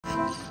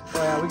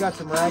yeah, we got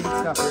some ragged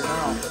stuff here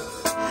now.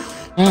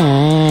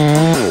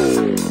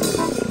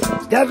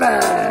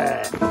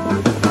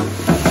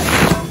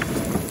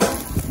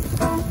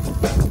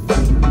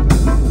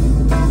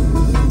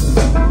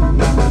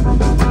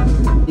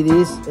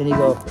 These and you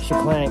go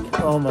shaklank.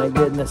 Oh my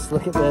goodness,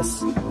 look at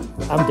this.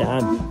 I'm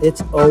done.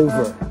 It's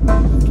over.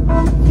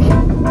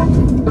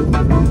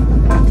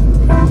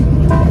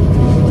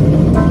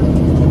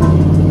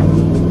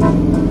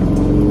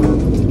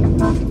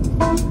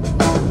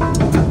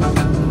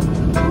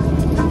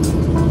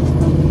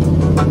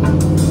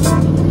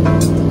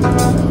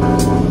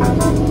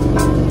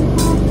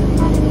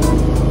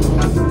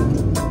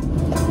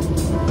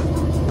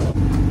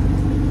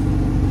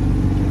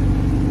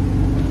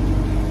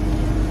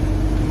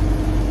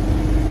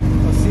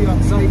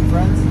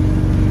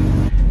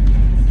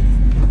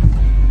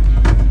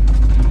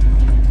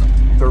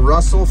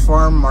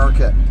 Farm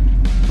Market.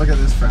 Look at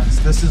this,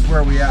 friends. This is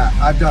where we at.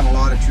 I've done a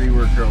lot of tree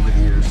work over the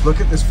years.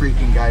 Look at this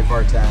freaking guy,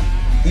 Vartan.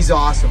 He's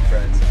awesome,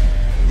 friends.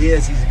 He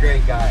is. He's a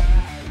great guy.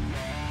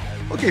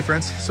 Okay,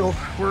 friends. So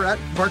we're at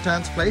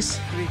Vartan's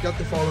place. We got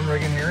the Fallin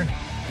rig in here.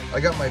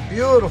 I got my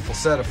beautiful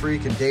set of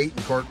freaking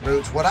Dayton cork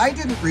boots. What I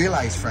didn't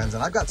realize, friends,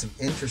 and I've got some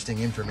interesting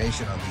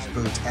information on these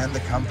boots and the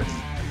company,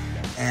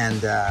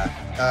 and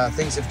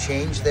things have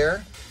changed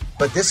there.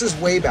 But this is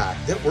way back.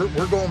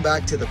 We're going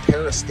back to the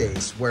Paris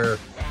days, where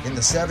in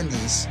the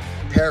 70s,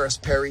 Paris,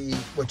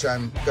 which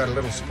I'm got a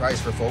little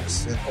surprise for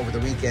folks over the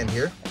weekend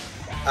here.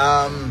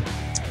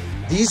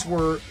 These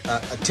were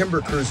a Timber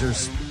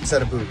Cruiser's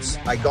set of boots.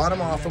 I got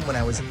them off him when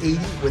I was 80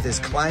 with his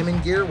climbing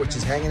gear, which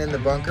is hanging in the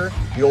bunker.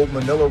 The old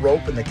manila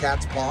rope and the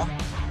cat's paw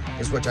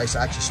is which I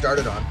actually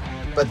started on.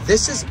 But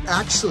this is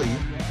actually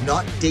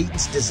not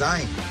Dayton's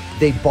design.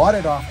 They bought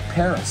it off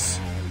Paris.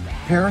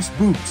 Paris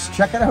boots.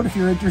 Check it out if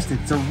you're interested.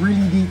 It's a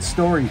really neat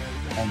story.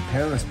 And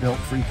Paris built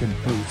freaking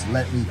boots,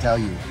 let me tell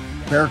you.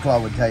 Bear Claw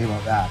would tell you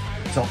about that.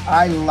 So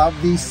I love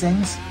these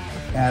things,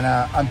 and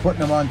I'm putting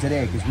them on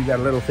today because we got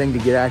a little thing to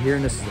get out here,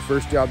 and this is the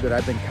first job that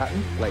I've been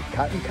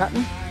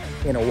cutting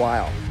in a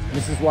while. And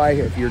this is why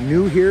if you're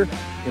new here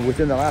and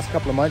within the last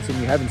couple of months and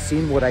you haven't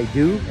seen what I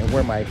do and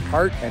where my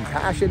heart and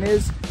passion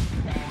is,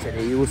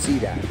 today you will see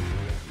that.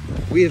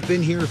 We have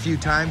been here a few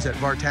times at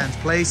Vartan's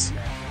place.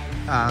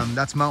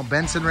 That's Mount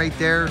Benson right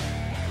there.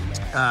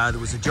 There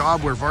was a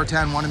job where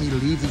Vartan wanted me to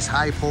leave these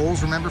high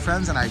poles, remember,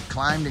 friends? And I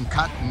climbed and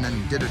cut and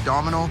then did a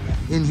domino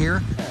in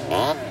here.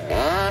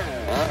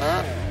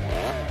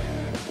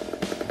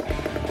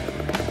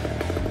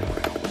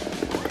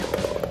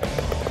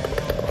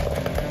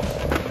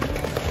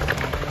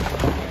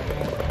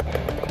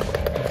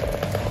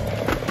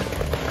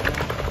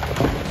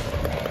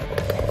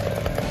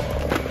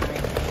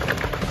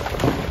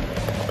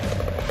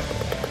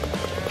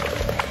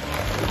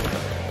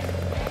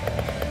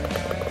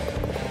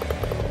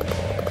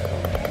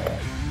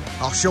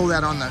 I'll show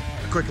that on the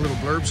quick little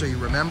blurb so you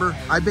remember.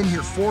 I've been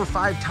here 4 or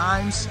 5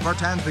 times.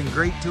 Vartan's been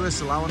great to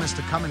us, allowing us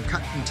to come and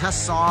cut and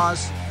test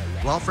saws.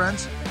 Well,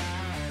 friends,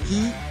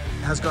 he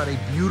has got a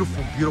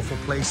beautiful, beautiful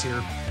place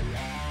here.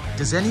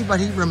 Does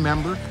anybody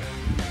remember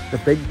the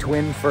big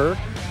twin fir?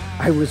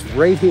 I was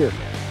right here.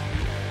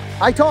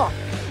 I talk.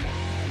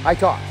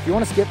 If you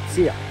want to skip,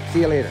 see ya.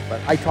 See you later.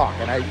 But I talk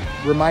and I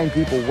remind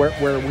people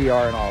where we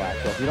are and all that.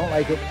 So if you don't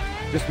like it,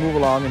 just move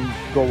along and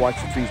go watch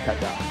the trees cut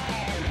down.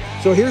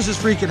 So here's his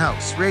freaking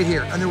house right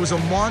here. And there was a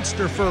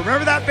monster fir.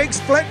 Remember that big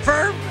split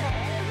fir?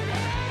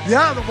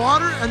 Yeah, the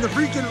water and the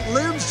freaking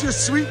limbs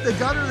just sweep the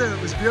gutter there.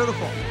 It was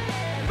beautiful.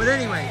 But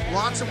anyway,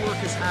 lots of work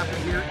has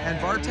happened here. And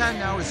Vartan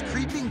now is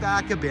creeping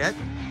back a bit.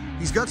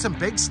 He's got some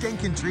big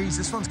stinking trees.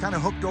 This one's kind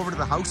of hooked over to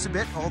the house a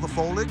bit. All the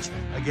foliage.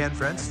 Again,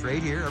 friends,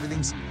 right here.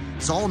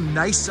 It's all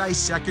nice size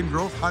second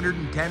growth,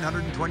 110,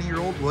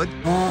 120-year-old wood.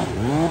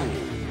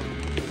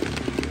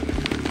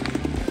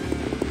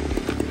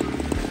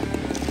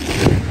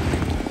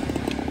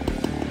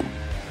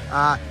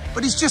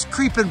 But he's just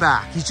creeping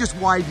back. He's just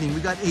widening. We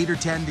got 8 or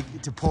 10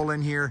 to pull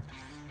in here.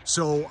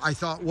 So I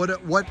thought, what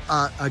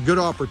a good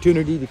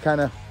opportunity to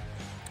kind of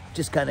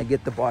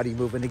get the body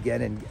moving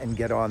again and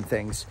get on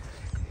things.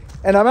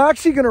 And I'm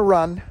actually going to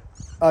run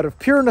out of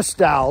pure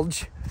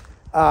nostalgia,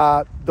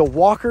 the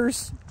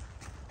Walker's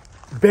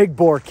big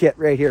bore kit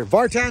right here.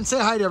 Vartan, say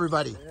hi to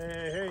everybody.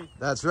 Hey.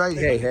 That's right.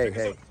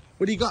 Hey.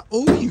 What do you got?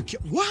 Oh,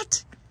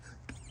 what?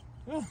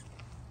 Oh.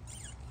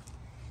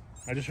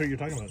 I just heard you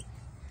talking about it.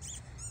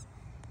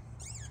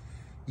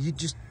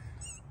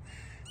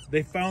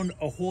 They found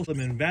a hole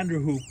in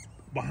Vanderhoop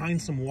behind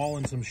some wall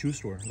in some shoe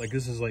store. Like,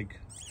 this is like,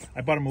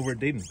 I bought them over at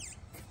Dayton.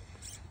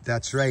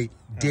 That's right.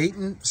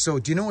 Dayton. So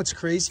do you know what's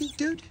crazy,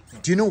 dude?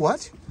 Do you know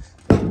what?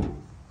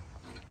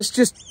 It's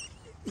just...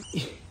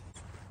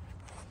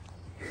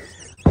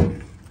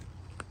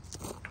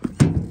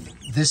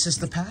 This is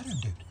the pattern,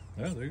 dude.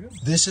 Yeah, there you go.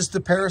 This is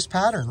the Paris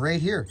pattern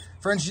right here.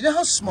 Friends, you know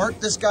how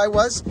smart this guy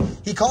was?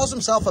 He calls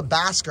himself a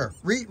basker.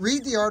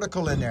 Read the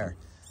article in there.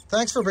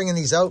 Thanks for bringing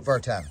these out,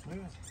 Vartan. Yeah.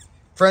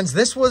 Friends,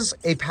 this was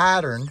a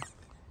pattern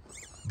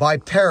by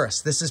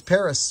Paris. This is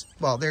Paris.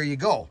 Well, there you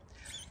go.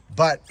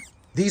 But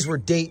These were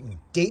Dayton.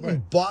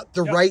 Dayton bought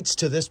the rights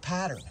to this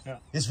pattern. Yeah.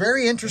 It's a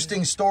very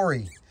interesting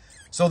story.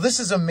 So this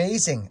is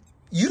amazing.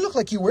 You look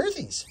like you wear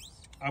these.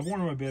 I've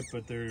worn them a bit,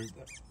 but they're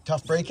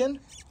tough break-in.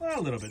 Well,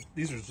 a little bit.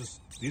 These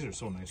are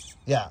so nice.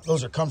 Yeah,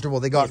 those are comfortable.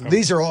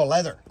 These are all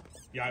leather.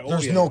 Yeah,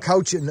 there's no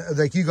couch in.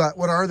 Like you got.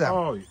 What are them?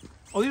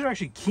 Oh, these are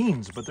actually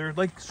Keens, but they're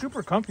like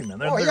super comfy, man.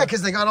 Yeah,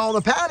 because they got all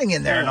the padding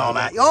in there and all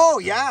that. Oh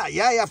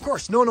yeah, of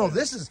course. No,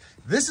 this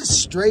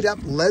is straight up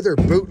leather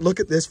boot. Look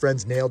at this,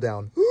 friends. Nail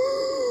down.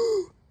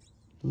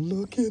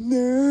 Look in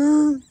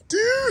there,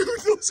 dude.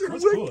 Those are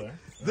wicked. Cool, eh?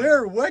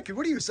 They're wicked.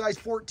 What are you, size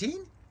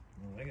 14?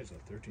 I think it's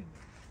a 13.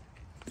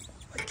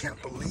 I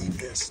can't believe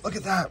this. Look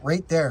at that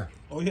right there.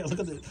 Oh yeah, look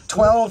at this.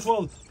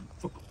 12.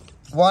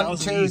 1,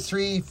 2,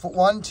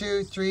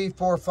 3,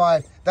 4,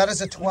 5. That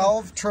is a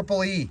 12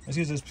 triple E.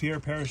 This is Pierre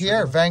Parish.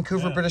 Pierre,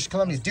 Vancouver, British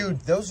Columbia. Dude,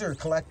 those are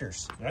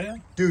collectors. Yeah.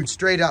 Dude,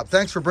 straight up.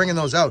 Thanks for bringing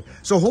those out.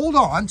 So hold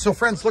on. So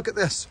friends, look at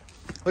this.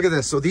 Look at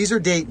this. So these are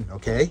Dayton,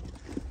 okay?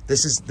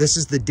 This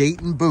is the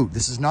Dayton boot.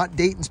 This is not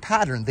Dayton's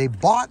pattern.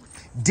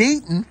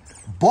 Dayton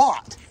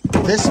bought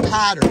this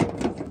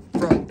pattern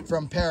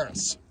from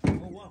Paris. Oh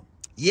wow.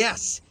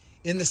 Yes,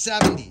 in the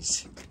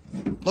 70s.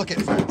 Look at,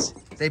 friends.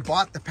 They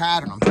bought the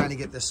pattern. I'm trying to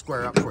get this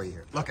square up for you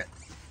here. Look at.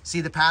 See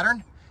the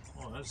pattern?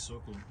 Oh, that's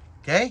so cool.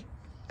 Okay?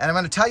 And I'm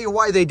going to tell you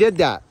why they did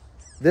that.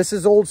 This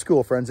is old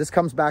school, friends. This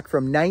comes back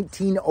from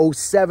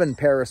 1907.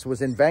 Paris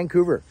was in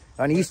Vancouver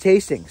on East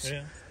Hastings.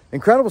 Yeah.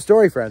 Incredible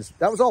story, friends.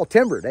 That was all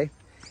timbered, eh?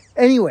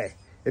 Anyway,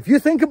 if you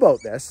think about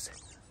this,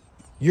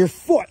 your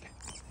foot,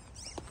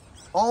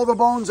 all the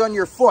bones on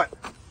your foot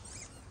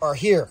are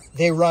here.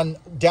 They run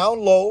down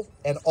low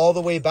and all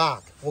the way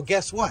back. Well,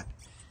 guess what?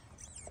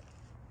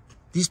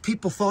 These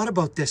people thought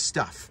about this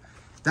stuff.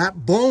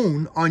 That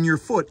bone on your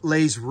foot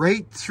lays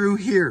right through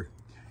here.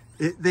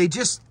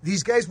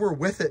 These guys were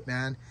with it,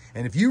 man.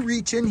 And if you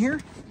reach in here,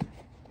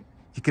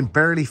 you can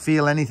barely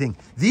feel anything.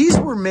 These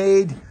were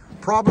made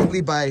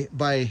probably by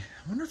I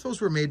wonder if those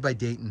were made by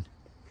Dayton.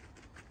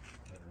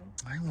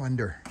 I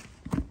wonder.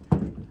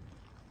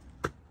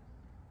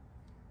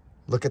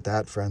 Look at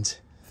that, friends.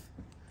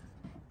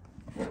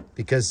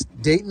 Because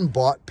Dayton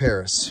bought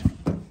Paris.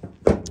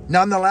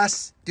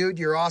 Nonetheless, dude,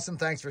 you're awesome.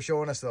 Thanks for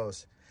showing us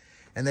those.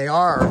 And they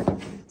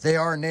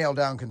are nailed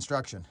down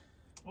construction.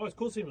 Oh, it's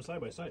cool seeing them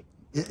side by side.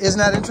 Isn't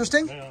that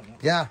interesting?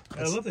 Yeah.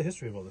 I love the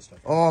history of all this stuff.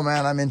 Oh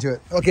man, I'm into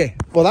it. Okay,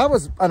 well that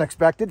was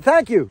unexpected.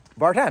 Thank you,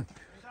 Bartan.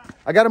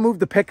 I got to move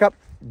the pickup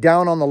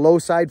down on the low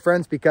side,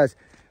 friends, because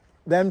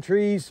them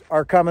trees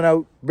are coming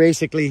out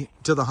basically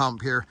to the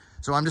hump here.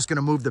 So I'm just going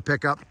to move the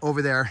pickup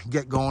over there,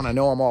 get going. I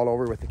know I'm all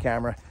over with the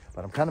camera,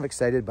 but I'm kind of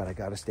excited, but I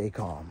got to stay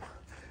calm.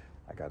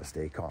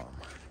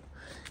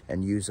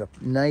 And use a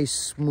nice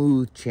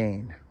smooth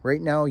chain.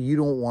 Right now, you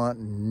don't want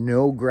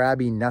no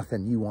grabby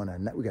nothing.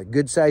 We got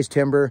good sized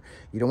timber.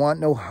 You don't want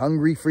no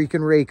hungry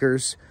freaking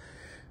rakers.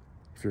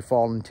 If you're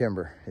falling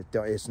timber,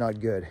 it's not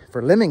good.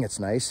 For limbing, it's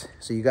nice.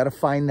 So you got to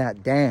find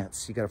that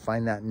dance. You got to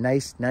find that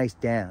nice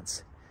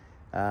dance.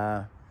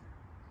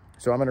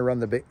 So I'm going to run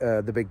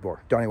the big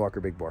bore, Donnie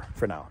Walker big bore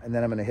for now. And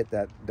then I'm going to hit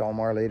that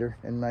Dalmar later.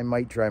 And I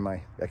might try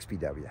my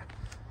XPW.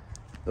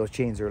 Those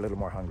chains are a little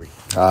more hungry.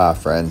 Ah,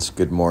 friends,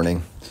 good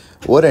morning.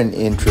 What an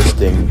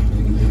interesting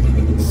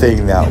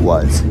thing that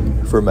was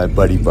for my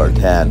buddy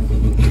Bartan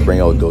to bring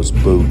out those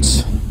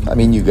boots. I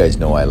mean, you guys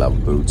know I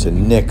love boots,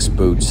 and Nick's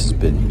Boots has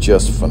been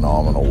just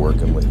phenomenal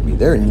working with me.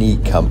 They're a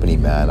neat company,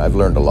 man. I've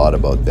learned a lot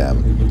about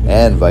them,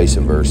 and vice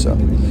versa.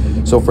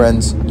 So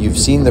friends, you've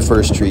seen the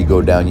first tree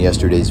go down.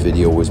 Yesterday's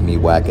video was me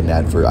whacking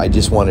that for. I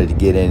just wanted to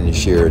get in and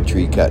share a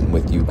tree cutting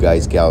with you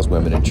guys, gals,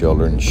 women, and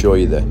children, and show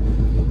you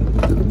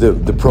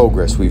the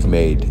progress we've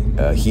made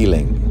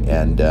healing.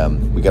 And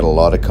we got a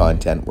lot of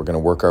content. We're going to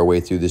work our way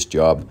through this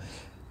job,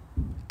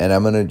 and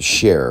I'm going to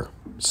share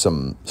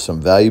some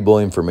valuable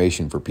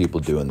information for people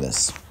doing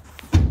this.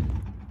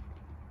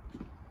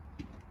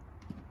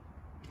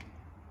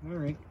 All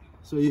right,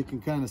 so you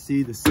can kind of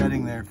see the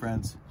setting there,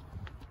 friends.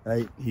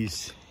 Right,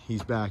 he's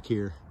back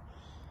here.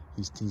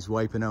 He's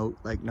wiping out,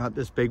 like, not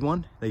this big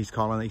one that he's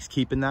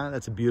keeping that.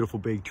 That's a beautiful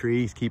big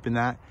tree. He's keeping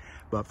that,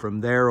 but from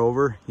there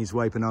over, he's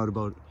wiping out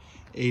about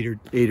eight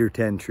or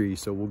 10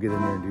 trees. So we'll get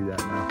in there and do that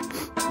now.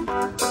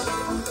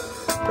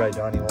 Try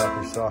Donnie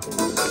Walker saw.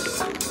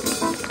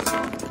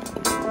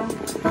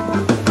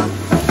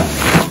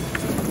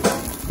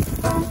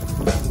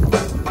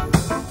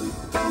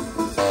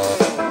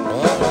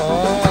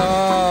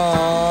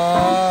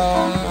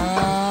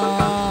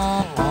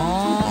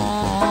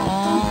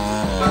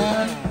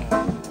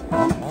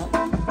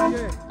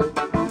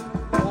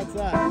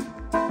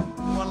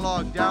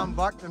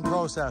 And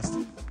processed.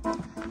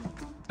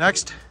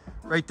 Next,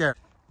 right there.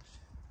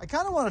 I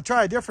kind of want to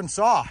try a different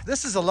saw.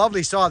 This is a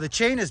lovely saw. The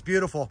chain is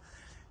beautiful.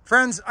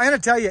 Friends, I'm going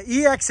to tell you,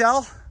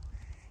 EXL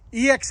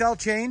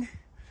chain.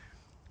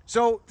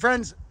 So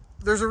friends,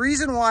 there's a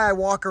reason why I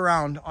walk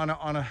around on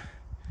a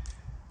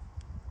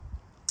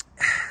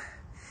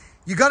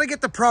you got to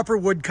get the proper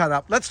wood cut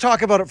up. Let's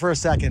talk about it for a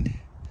second.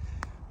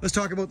 Let's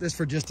talk about this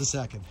for just a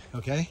second,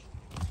 okay?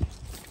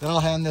 Then I'll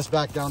hand this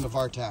back down to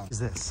Vartown. Is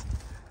this?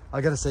 I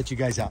gotta set you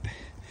guys up.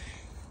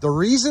 The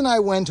reason I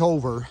went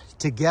over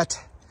to get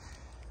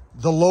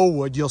the low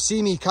wood, you'll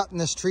see me cutting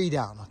this tree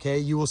down, okay?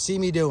 You will see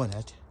me doing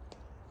it.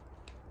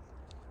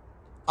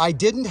 I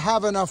didn't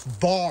have enough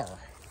bar.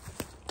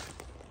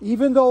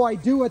 Even though I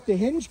do at the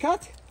hinge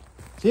cut,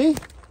 see?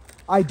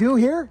 I do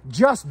here,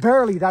 just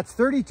barely. That's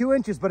 32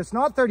 inches, but it's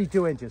not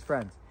 32 inches,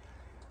 friends.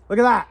 Look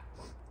at that.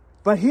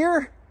 But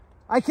here,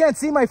 I can't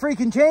see my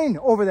freaking chain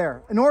over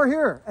there, nor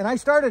here. And I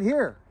started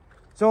here.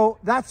 So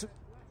that's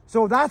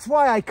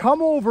why I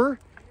come over,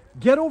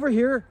 get over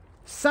here,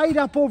 sight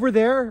up over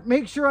there,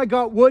 make sure I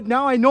got wood.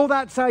 Now I know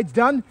that side's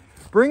done.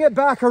 Bring it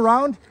back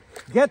around,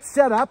 get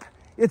set up.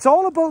 It's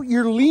all about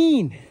your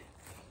lean.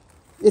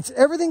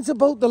 Everything's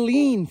about the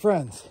lean,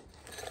 friends,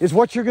 is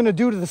what you're gonna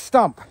do to the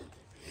stump.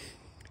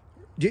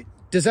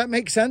 Does that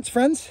make sense,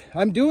 friends?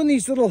 I'm doing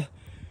these little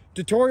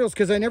tutorials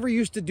because I never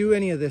used to do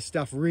any of this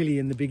stuff really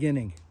in the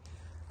beginning.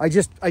 I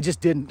just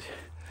didn't.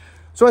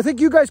 So I think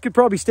you guys could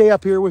probably stay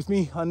up here with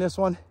me on this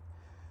one.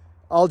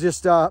 I'll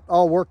just,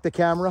 I'll work the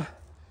camera.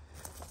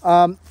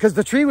 Because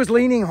the tree was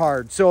leaning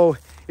hard. So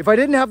if I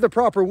didn't have the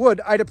proper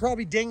wood, I'd have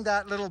probably dinged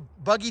that little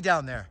buggy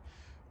down there.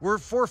 We're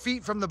 4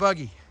 feet from the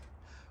buggy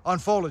on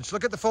foliage.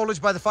 Look at the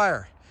foliage by the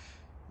fire.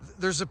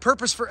 There's a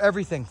purpose for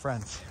everything,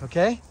 friends,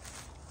 okay?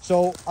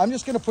 So I'm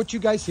just gonna put you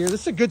guys here.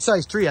 This is a good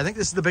sized tree. I think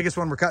this is the biggest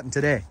one we're cutting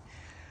today.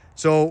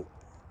 So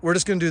we're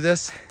just gonna do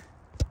this.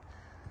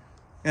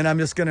 And I'm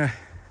just gonna,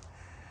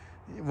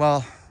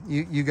 well,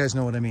 you guys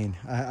know what I mean.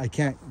 I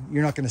can't,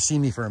 you're not gonna see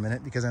me for a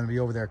minute because I'm gonna be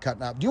over there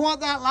cutting up. Do you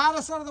want that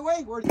lattice out of the way?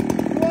 You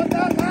want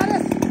that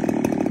lattice?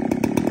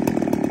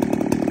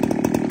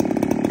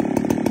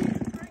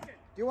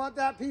 Do you want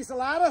that piece of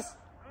lattice?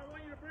 I don't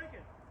want you to break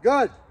it.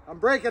 Good, I'm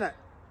breaking it.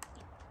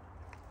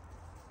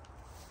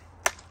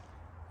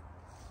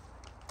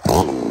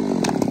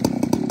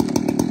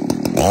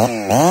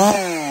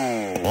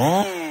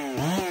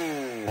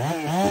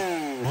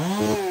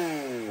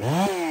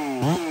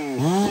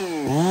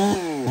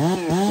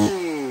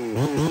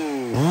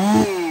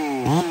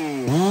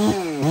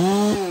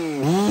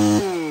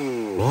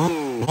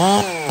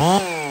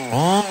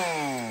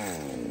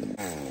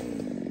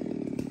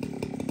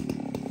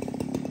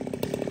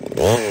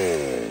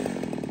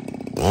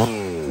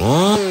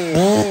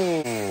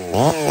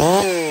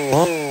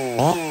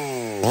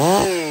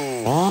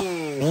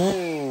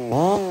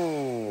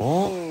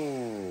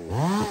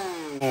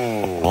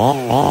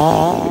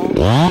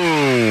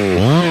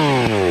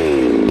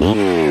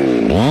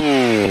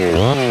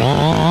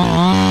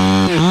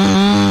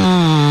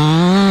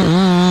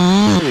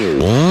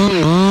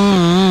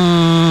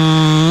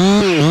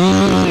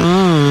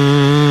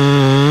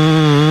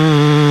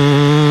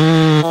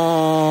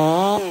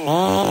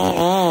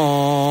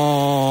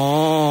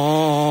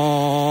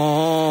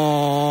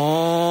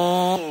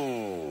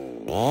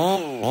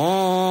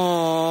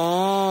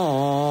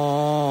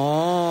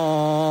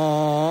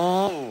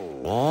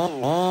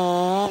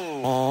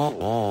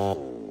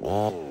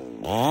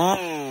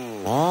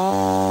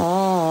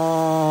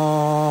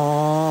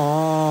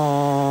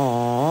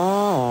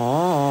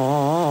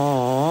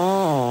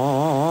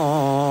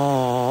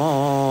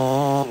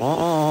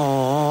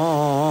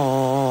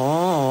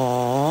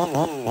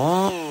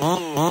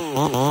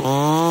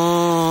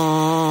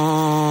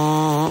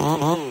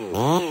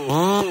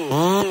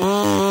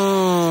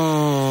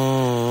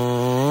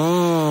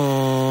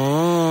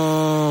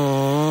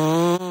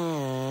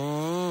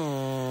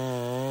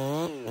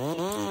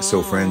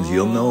 So friends,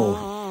 you'll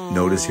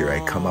notice here I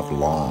come up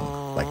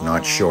long, like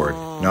not short,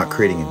 not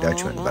creating a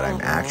Dutchman, but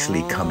I'm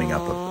actually coming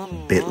up a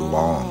bit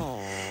long.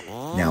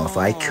 Now, if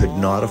I could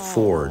not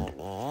afford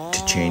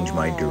to change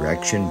my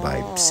direction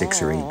by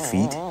 6 or 8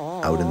 feet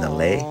out in the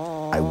lay,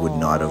 I would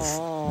not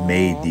have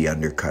made the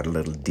undercut a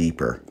little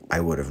deeper. I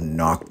would have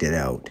knocked it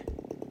out.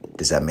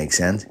 Does that make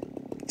sense?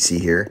 See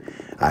here,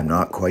 I'm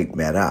not quite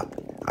met up.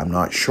 I'm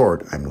not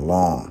short, I'm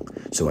long.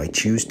 So I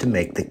choose to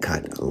make the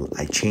cut.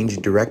 I change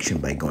direction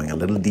by going a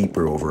little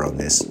deeper over on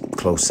this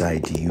close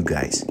side to you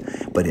guys.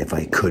 But if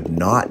I could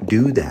not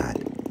do that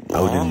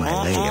out in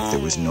my lay, if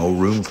there was no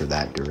room for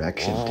that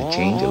direction to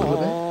change a little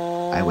bit,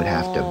 I would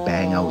have to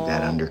bang out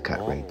that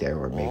undercut right there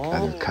or make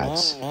other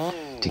cuts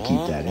to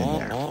keep that in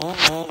there.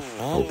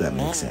 Hope that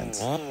makes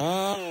sense.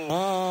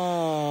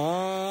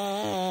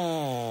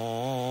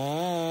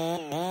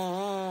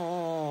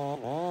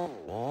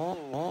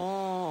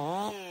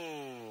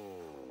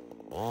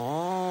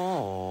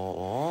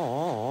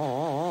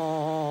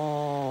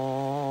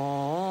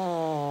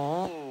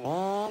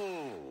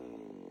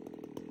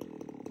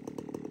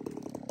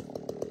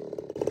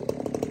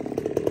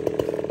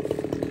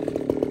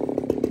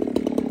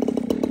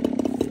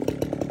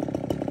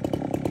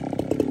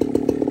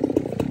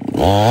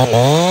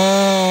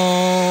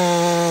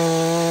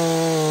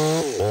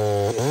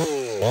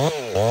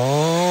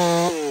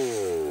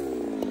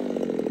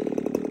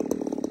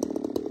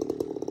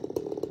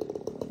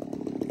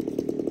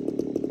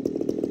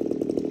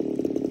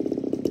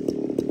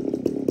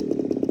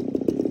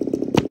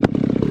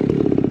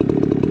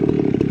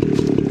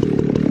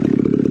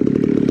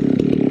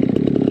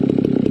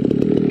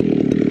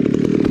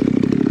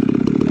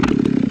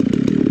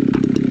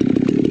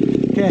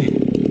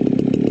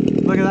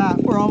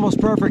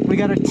 almost perfect. We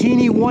got a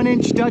teeny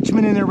 1-inch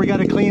Dutchman in there we got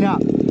to clean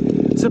up.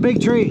 It's a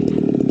big tree.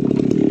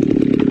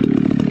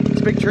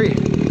 It's a big tree.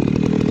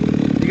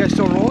 You guys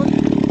still rolling?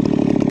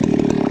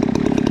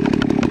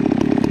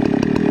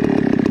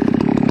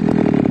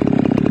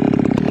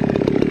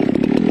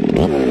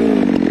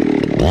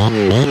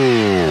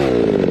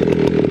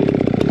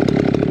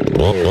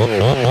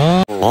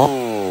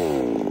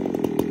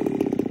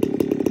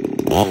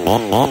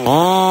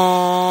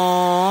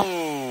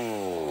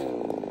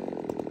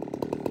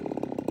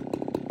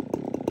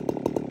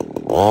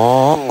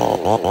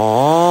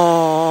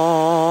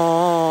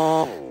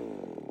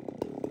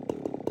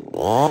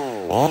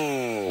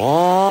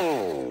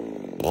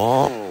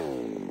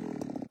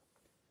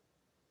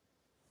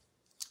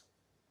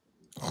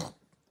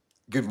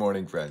 Good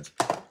morning, friends.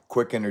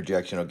 Quick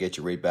interjection, I'll get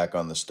you right back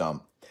on the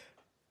stump.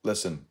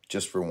 Listen,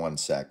 just for 1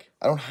 sec.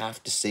 I don't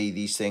have to say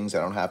these things.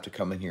 I don't have to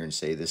come in here and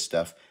say this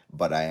stuff,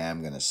 but I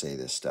am going to say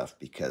this stuff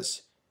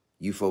because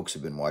you folks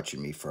have been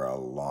watching me for a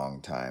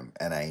long time,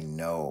 and I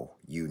know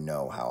you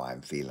know how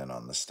I'm feeling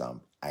on the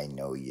stump. I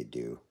know you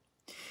do.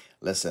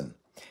 Listen,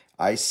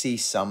 I see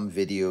some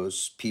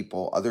videos,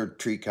 people, other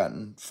tree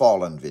cutting,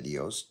 Fallin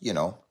videos, you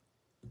know,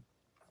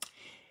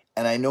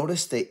 and I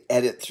notice they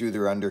edit through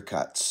their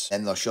undercuts,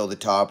 and they'll show the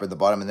top or the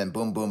bottom, and then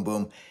boom, boom,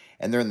 boom,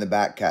 and they're in the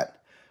back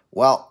cut.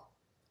 Well,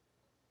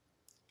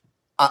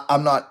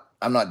 I'm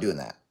not doing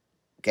that,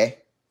 okay?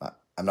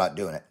 I'm not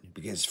doing it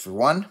because, for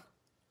one,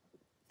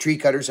 tree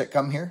cutters that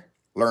come here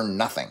learn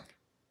nothing.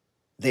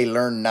 They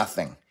learn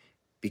nothing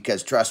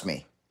because, trust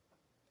me,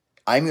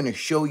 I'm going to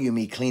show you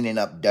me cleaning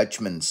up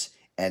Dutchmans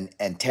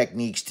and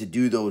techniques to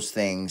do those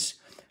things.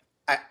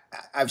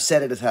 I've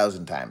said it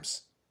 1,000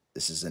 times.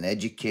 This is an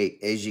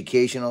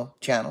educational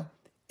channel,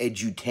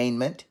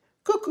 edutainment,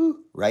 cuckoo,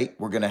 right?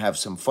 We're going to have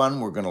some fun.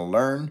 We're going to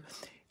learn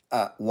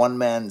one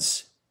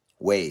man's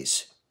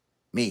ways.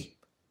 Me.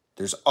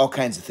 There's all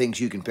kinds of things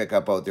you can pick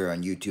up out there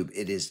on YouTube.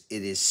 It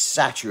is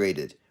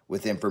saturated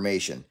with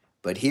information.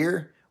 But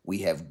here we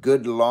have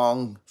good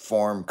long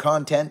form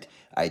content.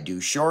 I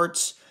do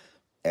shorts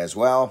as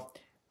well.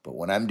 But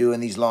when I'm doing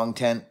these long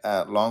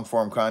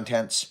form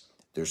contents,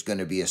 there's going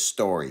to be a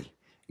story.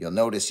 You'll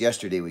notice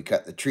yesterday we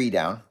cut the tree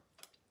down.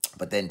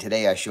 But then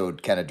today I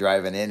showed kind of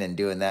driving in and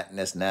doing that and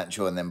this and that and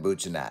showing them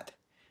boots and that.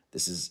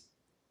 This is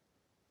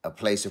a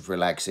place of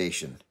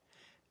relaxation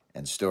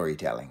and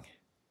storytelling.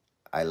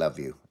 I love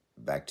you.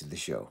 Back to the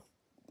show.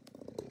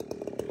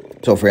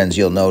 So friends,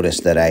 you'll notice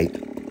that I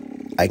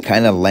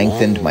kind of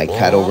lengthened my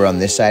cut over on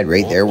this side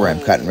right there where I'm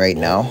cutting right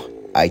now.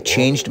 I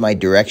changed my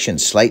direction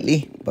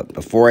slightly, but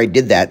before I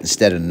did that,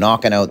 instead of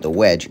knocking out the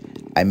wedge,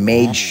 I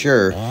made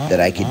sure that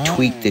I could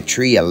tweak the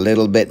tree a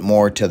little bit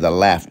more to the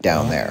left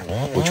down there,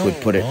 which would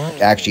put it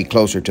actually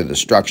closer to the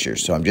structure.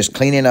 So I'm just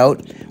cleaning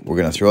out. We're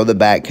going to throw the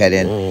back cut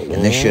in,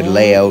 and this should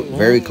lay out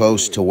very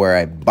close to where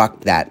I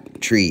bucked that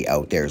tree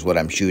out there is what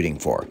I'm shooting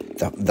for.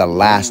 The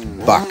last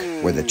buck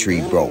where the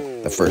tree broke,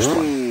 the first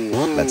one.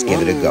 Let's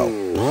give it a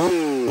go.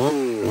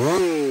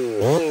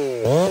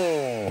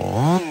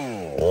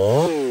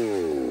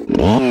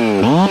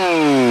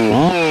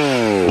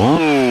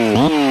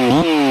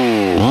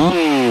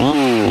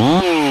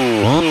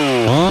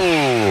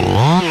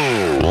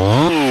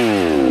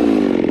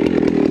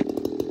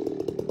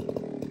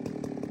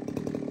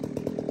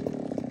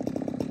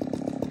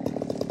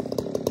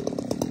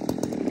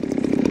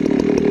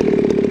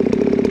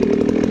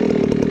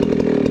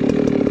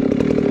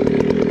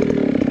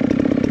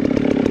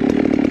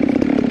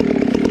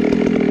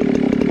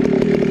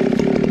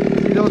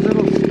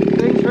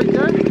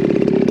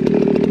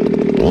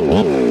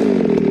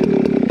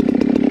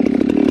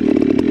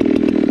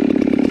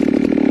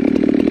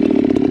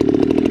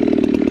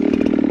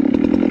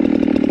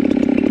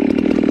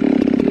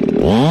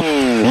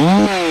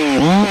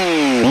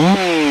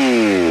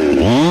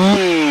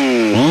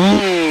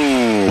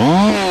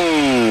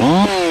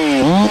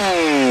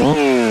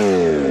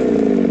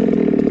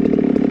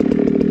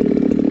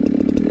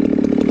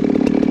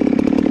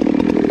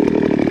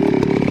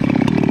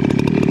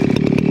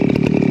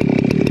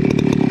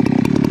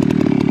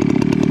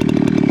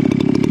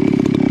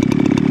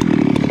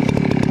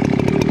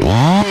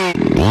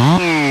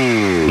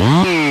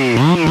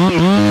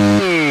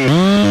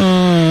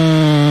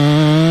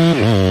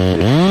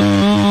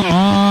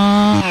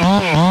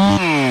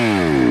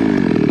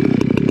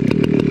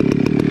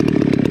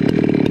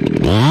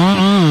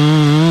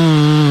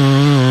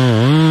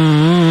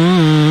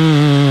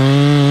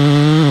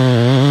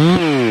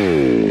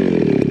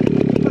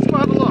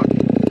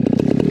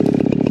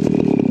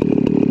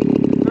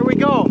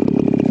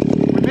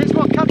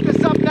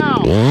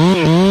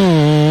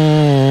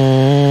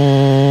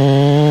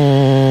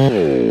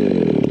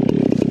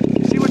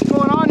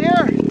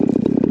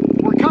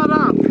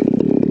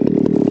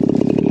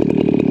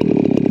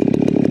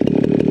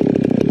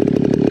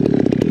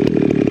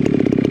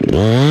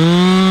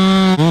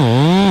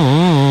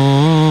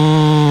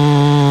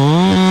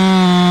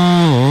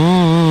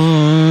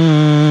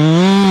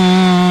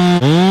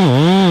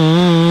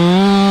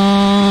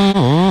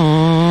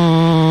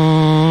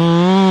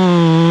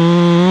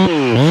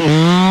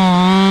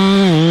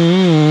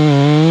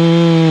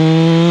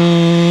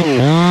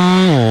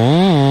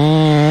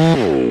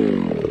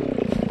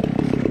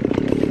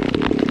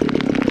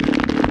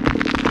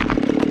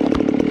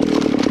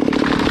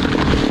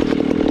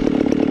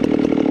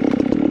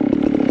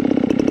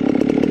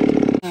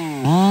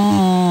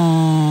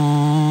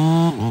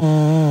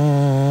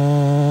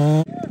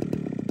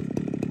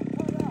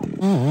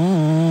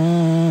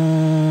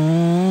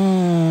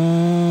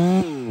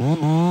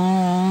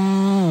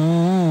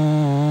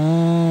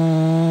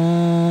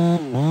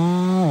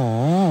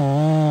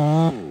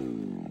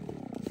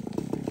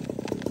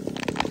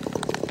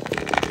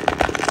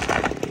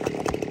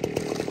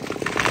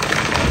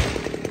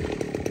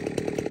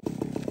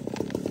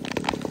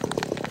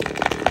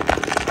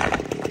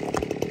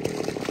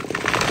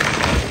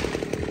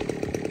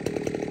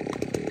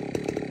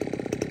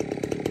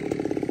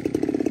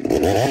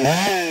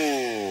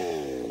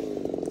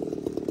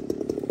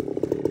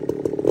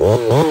 See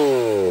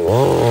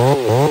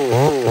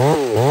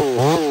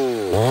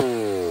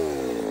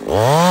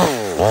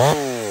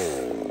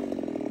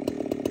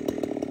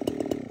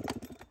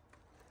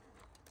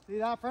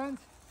that,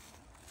 friends?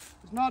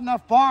 There's not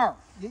enough bar.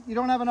 You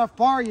don't have enough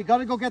bar. You got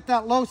to go get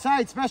that low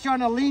side, especially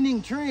on a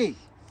leaning tree.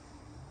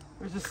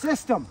 There's a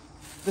system.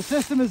 The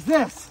system is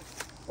this.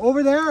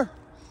 Over there,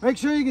 make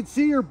sure you can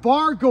see your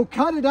bar. Go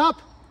cut it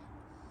up.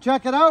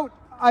 Check it out.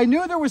 I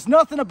knew there was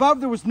nothing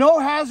above. There was no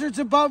hazards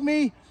above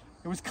me.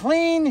 It was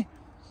clean.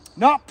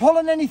 Not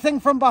pulling anything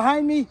from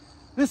behind me.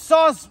 This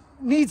saw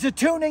needs a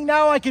tuning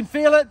now. I can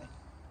feel it.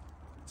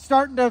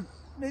 Starting to,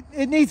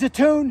 it needs a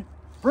tune.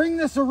 Bring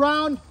this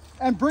around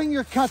and bring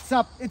your cuts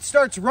up. It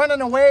starts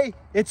running away.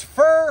 It's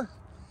fur.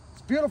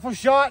 It's a beautiful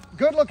shot.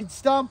 Good looking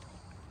stump.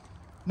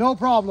 No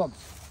problem.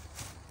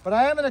 But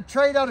I am going to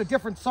trade out a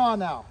different saw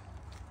now.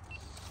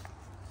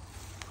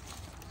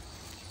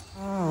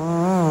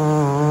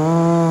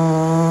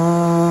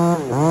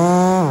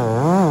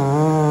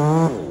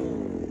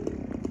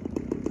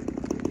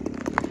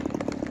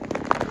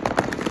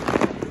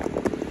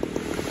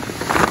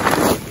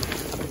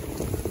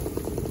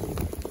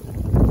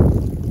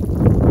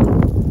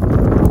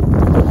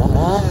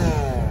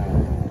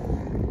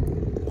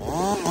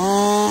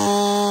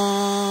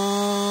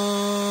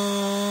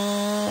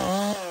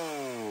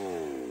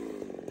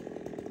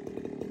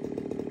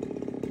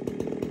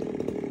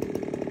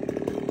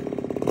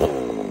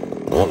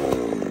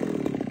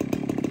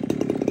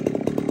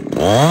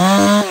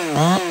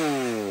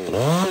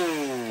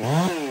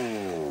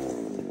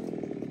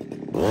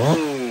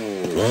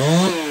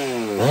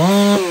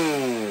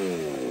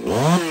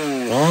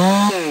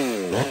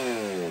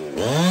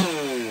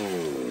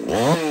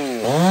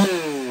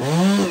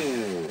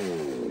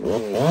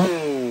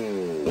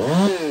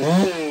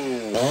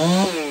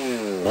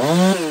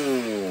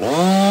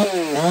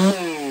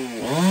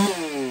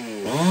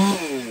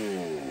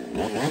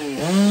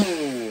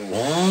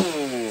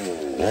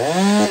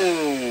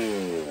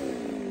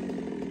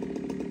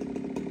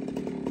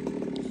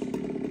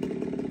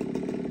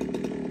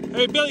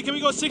 Hey, Billy, can we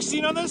go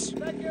 16 on this?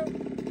 Thank